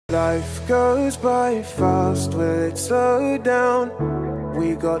Life goes by fast, will it slow down?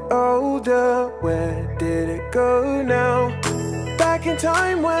 We got older, where did it go now? Back in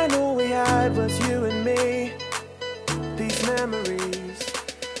time when all we had was you and me. These memories,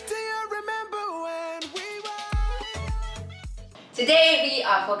 do you remember when we were? Today we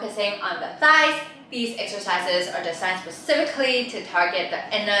are focusing on the thighs. These exercises are designed specifically to target the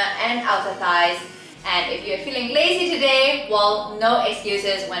inner and outer thighs. And if you're feeling lazy today, well, no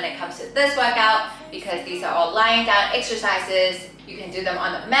excuses when it comes to this workout because these are all lying down exercises. You can do them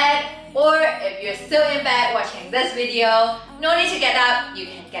on the mat, or if you're still in bed watching this video, no need to get up, you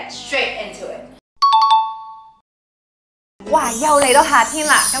can get straight into it. 哇，又嚟到夏天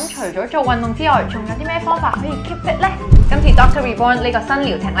啦！咁除咗做運動之外，仲有啲咩方法可以 keep fit 呢？今次 Dr. REBORN 呢個新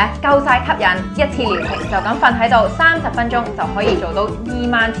療程咧，夠晒吸引，一次療程就咁瞓喺度30分鐘就可以做到2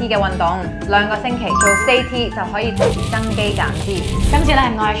萬次嘅運動，2個星期做4次就可以隨時增肌減脂。今次咧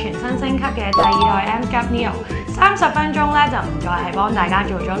我係全新升級嘅第2代 EMSCULPT neo， 30分鐘咧就唔再係幫大家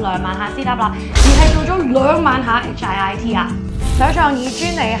做咗2萬下 sit up 啦，而係做咗2萬下 HIIT 啊！首創以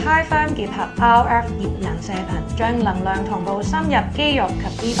專利 High Firm 結合 RF 熱能射頻，將能量同步深入肌肉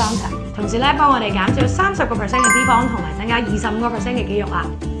及脂肪層，同時咧幫我哋減少30% 嘅脂肪，同埋增加25% 嘅肌肉啊！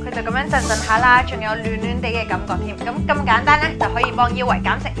佢就咁樣震下啦，仲有暖暖地嘅感覺添。咁簡單咧，就可以幫腰圍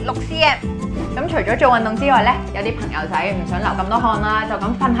減成6 cm。咁除咗做運動之外咧，有啲朋友仔唔想流咁多汗啦，就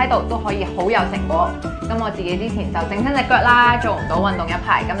咁瞓喺度都可以好有成果。咁我自己之前就整親隻腳啦，做唔到運動一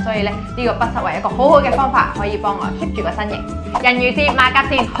排，咁所以咧呢個不失為一個好好嘅方法，可以幫我 keep 住個身形。人魚線、馬甲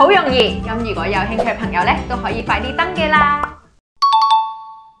線好容易，咁如果有興趣嘅朋友咧，都可以快啲登記啦。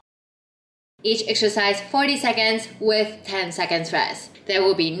Each exercise 40 seconds with 10 seconds rest. There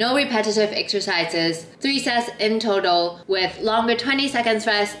will be no repetitive exercises, 3 sets in total with longer 20 seconds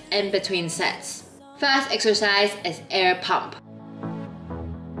rest in between sets. First exercise is air pump.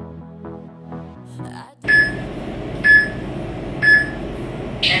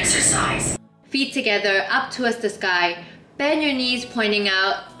 Exercise. Feet together up towards the sky. Bend your knees pointing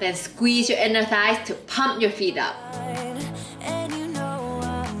out, then squeeze your inner thighs to pump your feet up.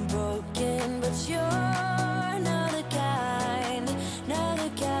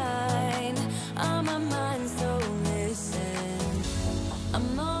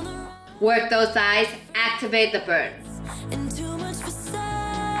 Work those thighs, activate the burn.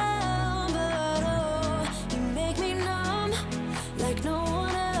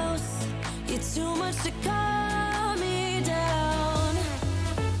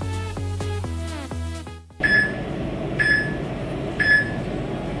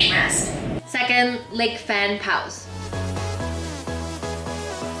 Rest. Second, leg fan pause.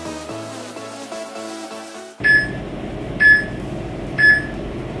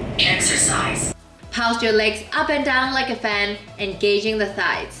 Exercise. Pulse your legs up and down like a fan, engaging the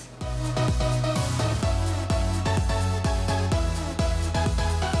thighs.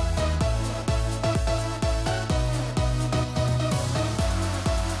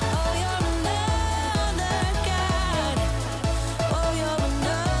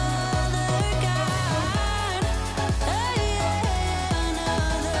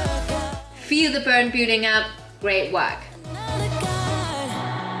 Feel the burn building up. Great work.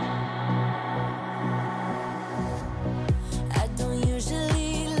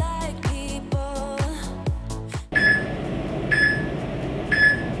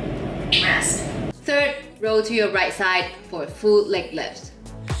 Rest. Third, roll to your right side for a full leg lift.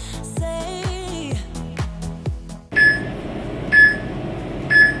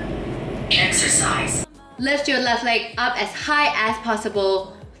 Exercise. Lift your left leg up as high as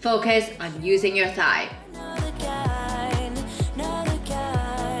possible. Focus on using your thigh.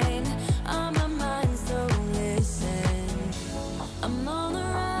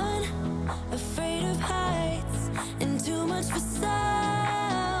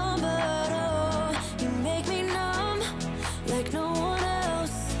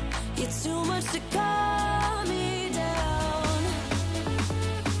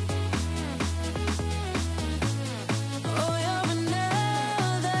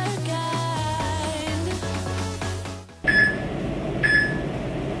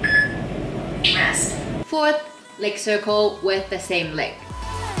 Rest. Fourth, leg circle with the same leg.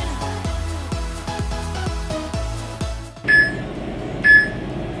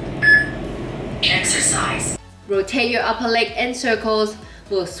 Exercise. Rotate your upper leg in circles.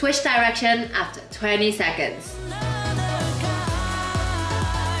 We'll switch direction after 20 seconds.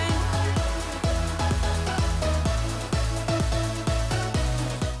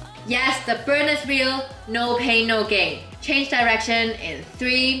 Yes, the burn is real. No pain, no gain. Change direction in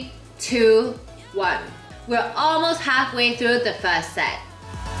 3, 2, 1. We're almost halfway through the first set.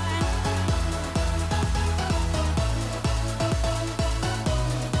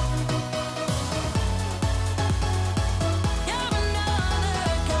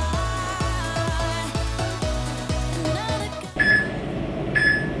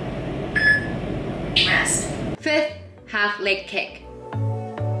 half leg kick.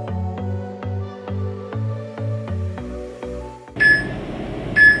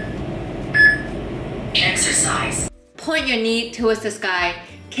 Exercise. Point your knee towards the sky,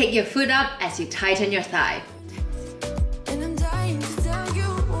 kick your foot up as you tighten your thigh. And I'm dying to tell you,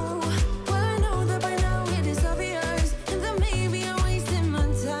 well I know that by now it is obvious, and that maybe I'm wasting my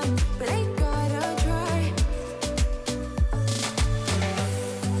time, but I gotta try.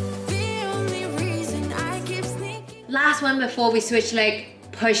 The only reason I keep sneaking Last one before we switch leg,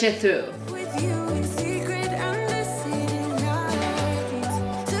 push it through. with you in secret under city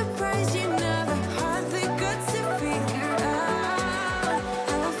lights. Surprised you never had the guts to figure out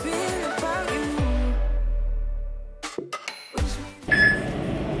how I feel about you.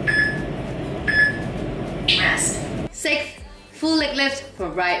 Rest. 6th, full leg lift for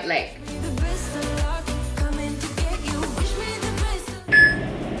right leg. The best of luck coming to get you. Wish me the best of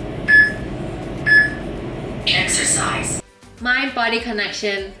Exercise. Mind-body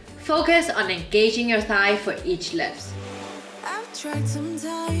connection. Focus on engaging your thigh for each lift. I've tried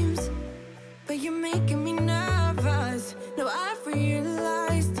sometimes, but you're making me nervous. No, I've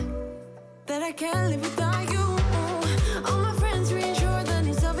realized that I can't live without you. All my friends reassure that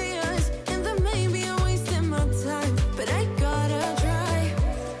it's obvious, and that maybe I'm wasting my time, but I gotta try.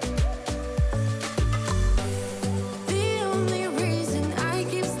 The only reason I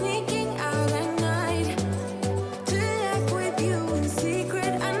keep sneaking out at night to laugh with you in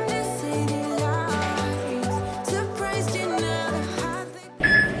secret under city lights. Surprised you never had the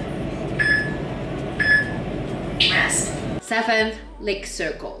Rest. 7th, leg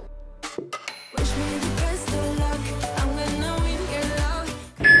circle. wish me the best of luck. I'm gonna win your love.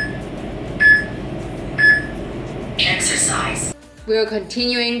 Exercise. We're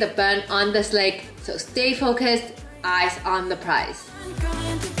continuing the burn on this leg, so stay focused, eyes on the prize. I'm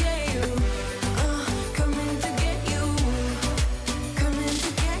coming to get you. Coming to get you. Coming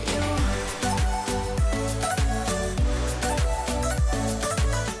to get you.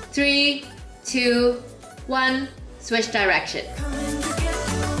 3, 2, 1, switch direction. Coming to get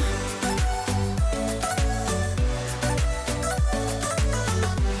you.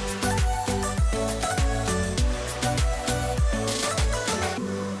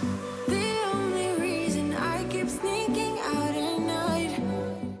 The only reason I keep sneaking out at night.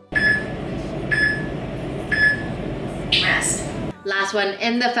 Rest. Last one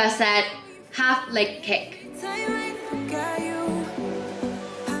in the first set, half leg kick. Tell you I forgot you.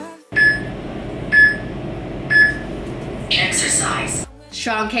 Exercise.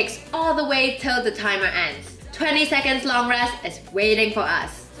 Strong kicks all the way till the timer ends. 20 seconds long rest is waiting for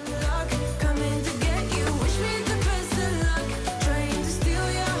us. Coming to get you. Wish me the best of luck. Trying to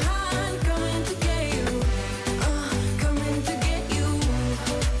steal your heart. Coming to get you. Coming to get you.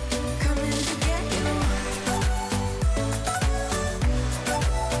 Coming to get you.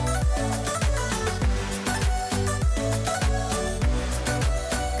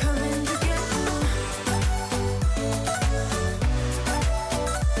 Coming to get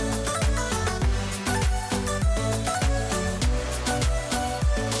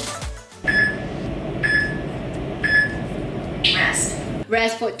Rest.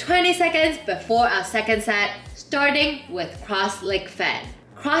 Rest for 20 seconds before our second set, starting with cross leg fan.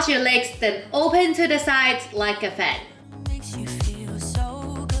 Cross your legs, then open to the sides like a fan. makes you feel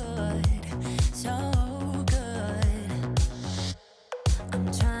so good, so good.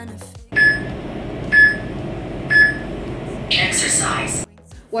 I'm trying to Exercise.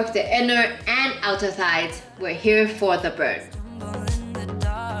 Work the inner and outer thighs. We're here for the burn. fumble in the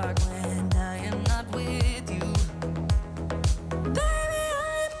dark when I am not with you. Baby,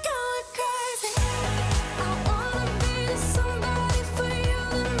 I'm going crazy. I wanna be somebody for you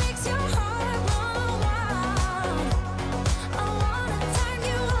that makes your heart run wild. I wanna turn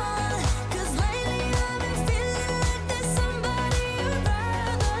you on, 'cause lately I've been feeling like there's somebody you'd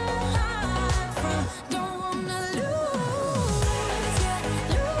rather hide from. Don't wanna lose, yeah,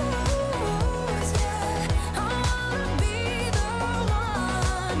 lose, yeah. I wanna be the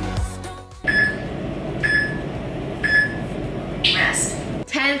one. Rest.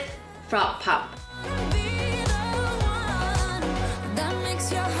 10th, frog pump. Be the one that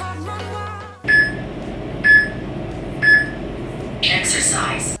makes your heart run wild.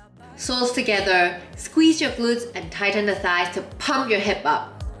 Exercise. Soles together, squeeze your glutes and tighten the thighs to pump your hip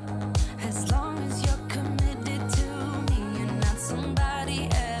up. As long as you're committed to me and not somebody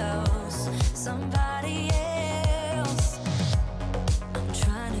else, somebody else. I'm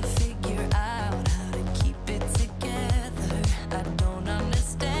trying to figure out how to keep it together. I don't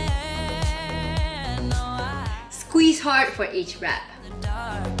understand. No, Squeeze hard for each rep. the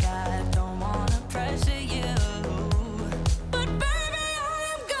dark, I don't wanna pressure you.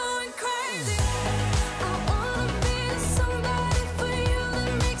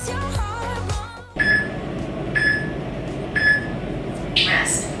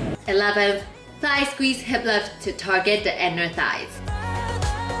 11th, thigh squeeze hip lift to target the inner thighs.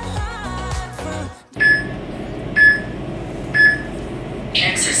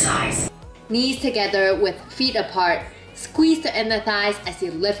 Exercise. Knees together with feet apart. Squeeze the inner thighs as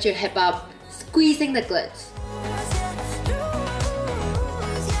you lift your hip up, squeezing the glutes.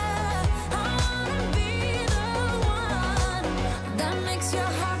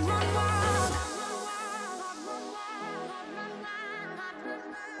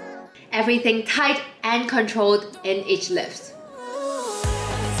 Everything tight and controlled in each lift.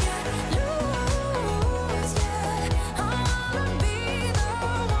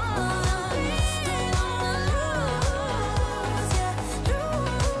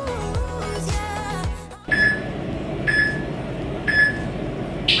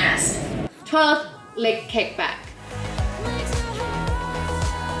 Rest. 12th, leg kick back.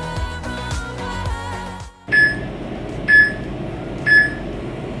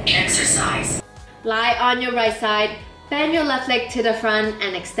 Exercise. Lie on your right side, bend your left leg to the front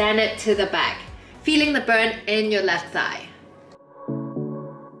and extend it to the back, feeling the burn in your left thigh.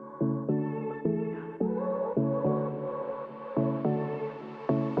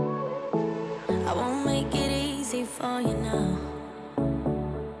 I won't make it easy for you now.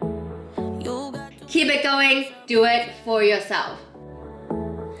 Keep it going, do it for yourself.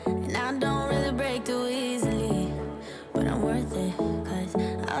 And I don't really break too easily, but I'm worth it, cause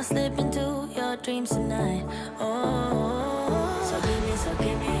I'll slip into your dreams tonight. Oh, so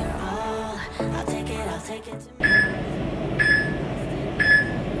give me your all. I'll take it to me.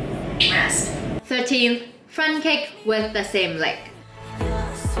 Rest. 13th, front kick with the same leg.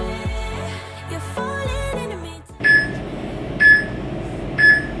 You're sweet, you're falling into me.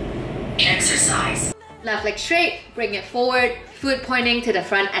 Exercise. Left leg straight, bring it forward, foot pointing to the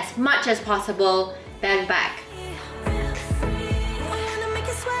front as much as possible, then back.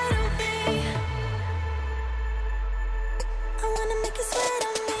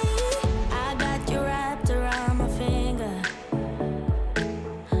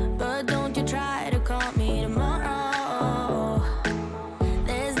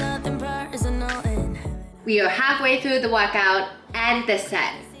 We are halfway through the workout and this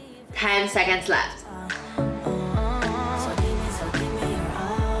set. 10 seconds left.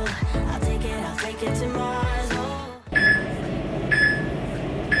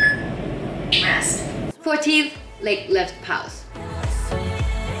 Rest. 14th, leg lift pause.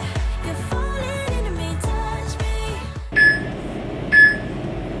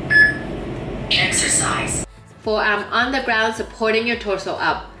 Exercise. Forearm on the ground supporting your torso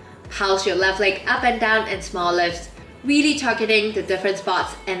up. Pulse your left leg up and down in small lifts, really targeting the different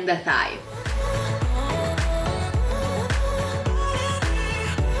spots in the thigh.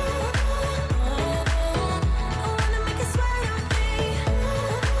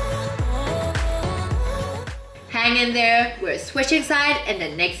 Hang in there, we're switching side in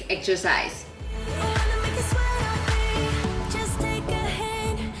the next exercise.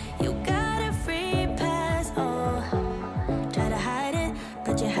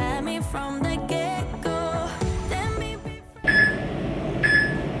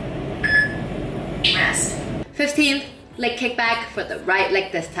 Rest. 15th, leg kick back for the right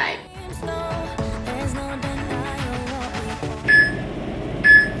leg this time.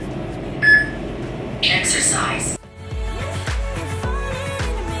 Exercise.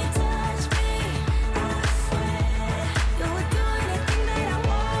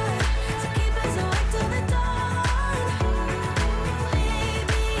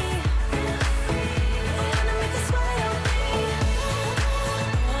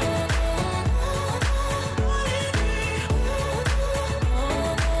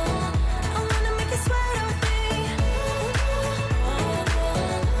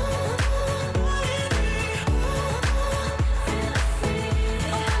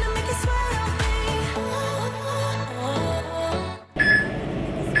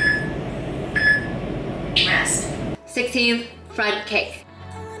 Rest. 16th, front kick.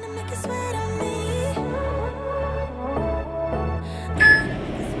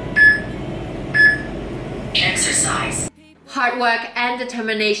 Exercise. Hard work and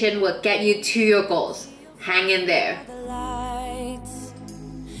determination will get you to your goals. Hang in there.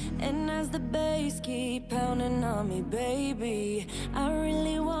 And as the bass keep pounding on me, baby, I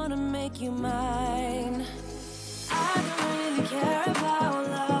really wanna make you mine. I don't really care about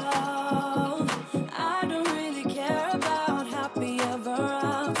love. I don't really care about happy ever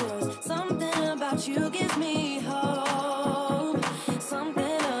afters. Something about you gives me hope.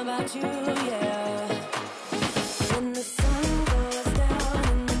 Something about you, yeah. When the sun goes down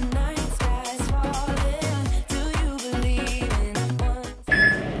and the night sky's falling, do you believe in one?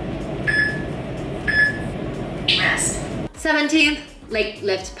 17th, leg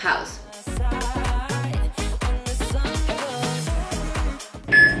lift pause.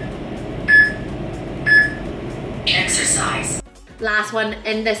 Exercise. Last one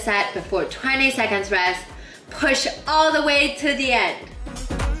in the set before 20 seconds rest. Push all the way to the end.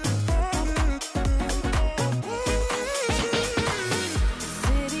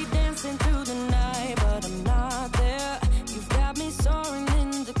 City dancing through the night, but I'm not there. You've got me soaring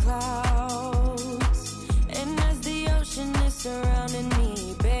in the clouds. And as the ocean is surrounding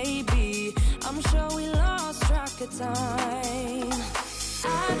me, baby, I'm sure we lost track of time.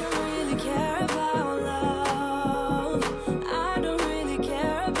 I don't really care about love. I don't really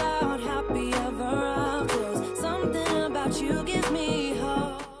care about happy ever afters. Something about you gives me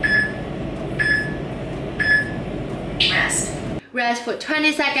hope. Rest. Rest for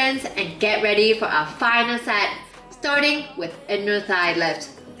 20 seconds and get ready for our final set, starting with inner thigh lift.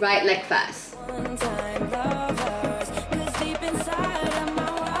 Right leg first. One-time lovers, 'cause deep inside of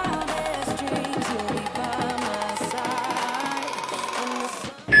my wildest dreams, you'll be by my side.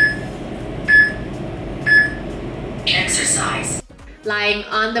 Exercise. Lying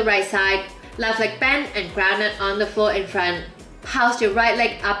on the right side, left leg bent and grounded on the floor in front. Pulse your right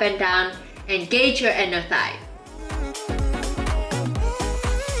leg up and down and gauge your inner thigh.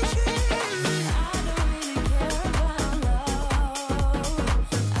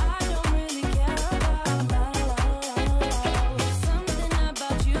 Something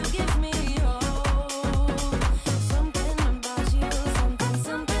about you gives me hope. Something about you,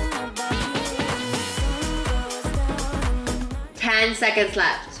 something about you. Sun goes down. 10 seconds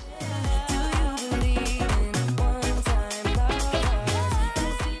left. Do you believe in one-time lovers?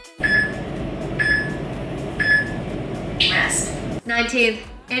 Rest. 19th,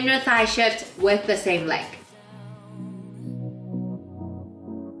 inner thigh shift with the same leg.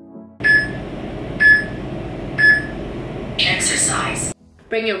 Exercise.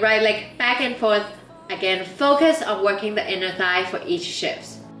 Bring your right leg back and forth. Again, focus on working the inner thigh for each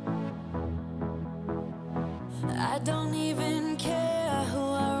shift. I don't even care who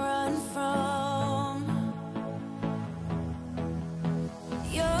I run from.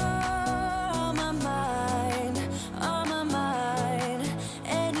 You're on my mind,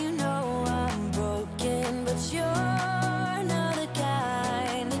 and you know I'm broken, but you're not the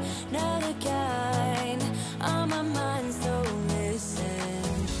kind, on my mind, so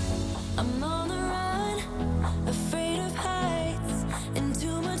listen. I'm on the run, afraid of heights, and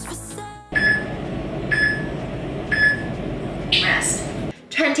too much for Rest.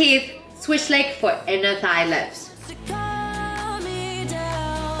 20th, switch leg for inner thigh lifts. to calm me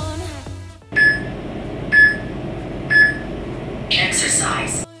down.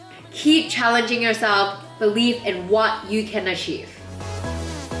 Exercise. Keep challenging yourself. Believe in what you can achieve.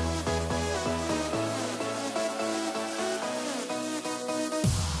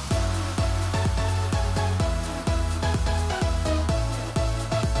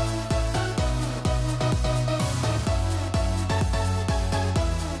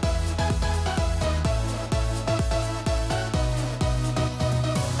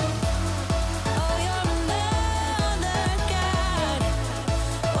 Oh, you're another God.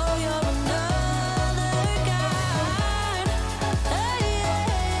 Oh, you're another God. Oh, yeah,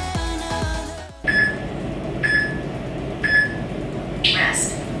 another. Rest.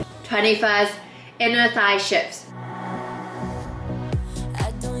 21st, inner thigh shifts.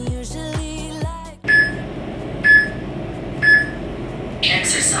 I don't usually like.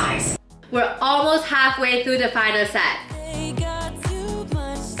 Exercise. We're almost halfway through the final set. They got too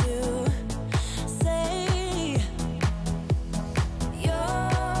much to say. You're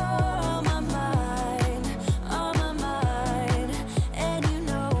on my mind, and you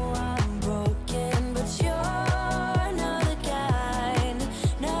know I'm broken, but you're not the kind,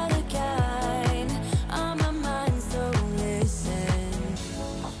 on my mind, so listen.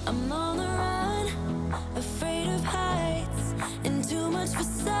 I'm on the run, afraid of heights, and too much for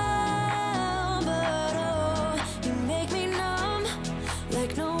sound, but oh, you make me numb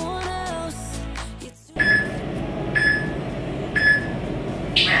like no one else.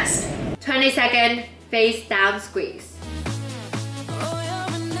 Rest. 22nd, face down squeeze. Oh, you're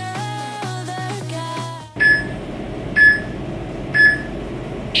another guy.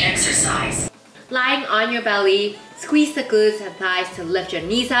 Exercise. Lying on your belly, squeeze the glutes and thighs to lift your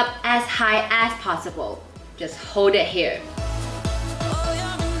knees up as high as possible. Just hold it here. Oh,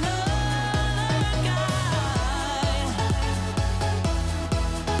 you're another guy.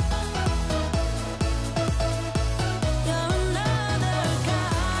 You're another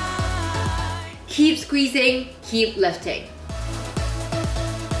guy. Keep squeezing, keep lifting.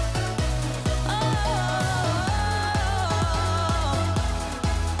 Oh,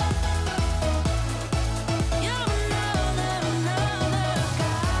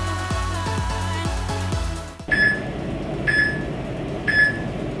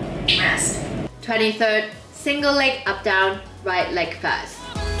 23rd, single leg up down, right leg first.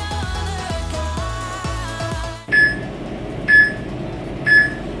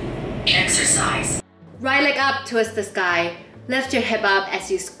 Exercise. Right leg up towards the sky. Lift your hip up as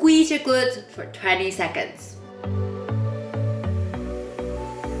you squeeze your glutes for 20 seconds.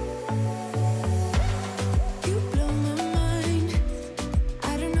 You blow my mind.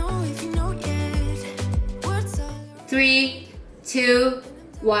 I don't know if you know yet. What's all 3, 2,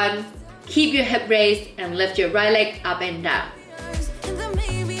 1. Keep your hip raised and lift your right leg up and down. yours? And then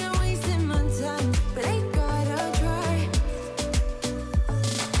maybe I'm wasting my time, but I gotta try.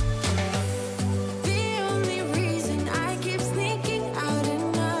 The only reason I keep sneaking out at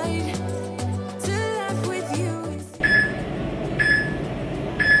night to laugh with you is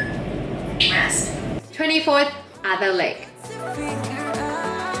Rest. 24th, other leg. to figure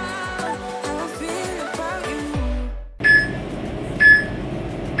out how I feel about you.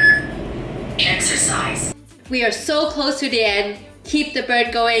 Exercise. We are so close to the end. Keep the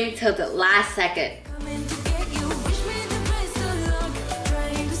bird going till the last second. Coming to get you, wish me the best of luck.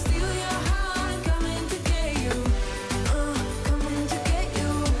 Trying to steal your heart, coming to get you. Coming to get you.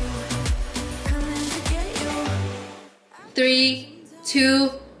 Coming to get you. 3,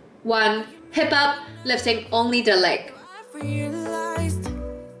 2, 1. Hip up, lifting only the leg. I've realized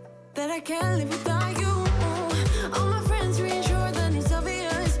that I can't live without you. All my friends reassure that it's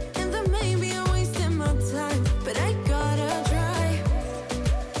obvious, and that maybe I'm wasting my time, but I gotta try.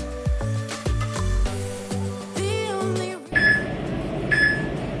 The only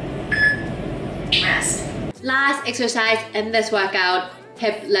Rest. Last exercise in this workout,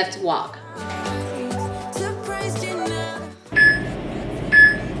 hip lift walk. surprised you now.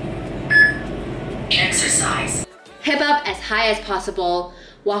 Exercise. Hip up as high as possible.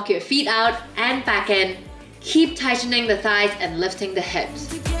 Walk your feet out and back in. Keep tightening the thighs and lifting the hips.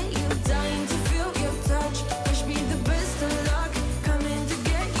 To get you, dying to feel your touch. Wish me the best of luck. Coming to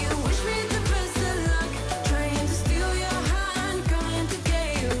get you. Wish me the best of luck. Trying to steal your hand. Coming to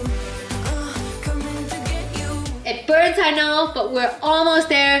get you. Coming to get you. It burns, I know, but we're almost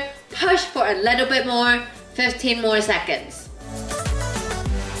there. Push for a little bit more. 15 more seconds.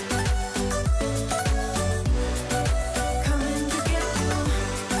 Coming to get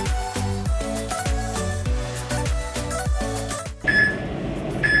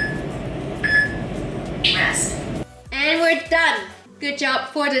you. Rest. And we're done. Good job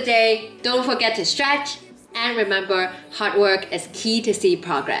for the day. Don't forget to stretch. And remember, hard work is key to see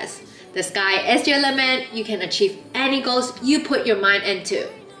progress. The sky is your limit. You can achieve any goals you put your mind into.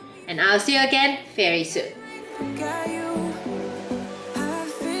 And I'll see you again very soon. Got you.